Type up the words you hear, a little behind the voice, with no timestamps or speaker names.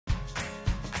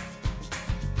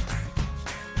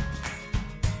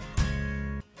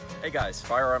Hey guys,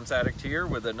 Firearms Addict here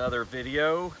with another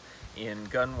video in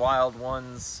Gun Wild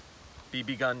One's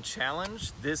BB Gun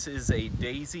Challenge. This is a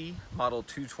Daisy Model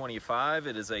 225.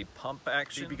 It is a pump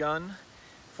action BB gun,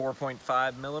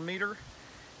 4.5 millimeter,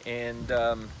 and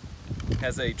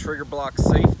has a trigger block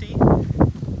safety,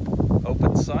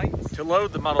 open sight. To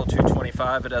load the Model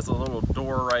 225, it has a little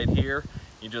door right here.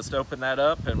 You just open that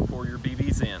up and pour your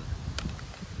BBs in.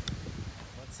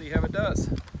 Let's see how it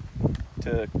does.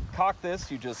 To cock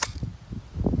this, you just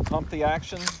pump the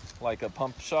action like a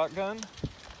pump shotgun.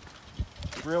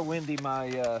 It's real windy,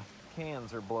 my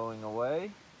cans are blowing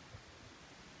away.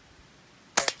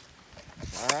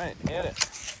 All right, hit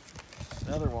it.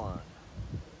 Another one.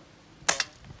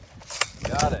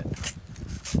 Got it.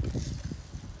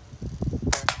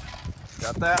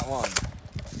 Got that one.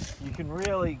 You can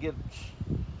really get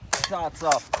shots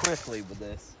off quickly with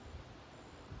this.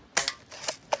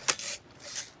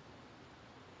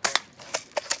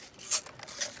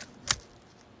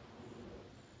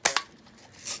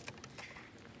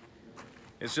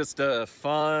 It's just a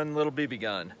fun little BB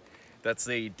gun. That's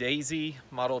the Daisy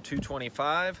Model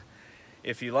 225.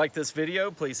 If you like this video,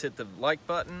 please hit the like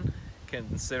button,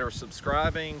 consider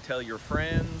subscribing, tell your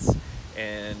friends,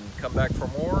 and come back for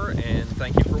more, and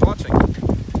thank you for watching.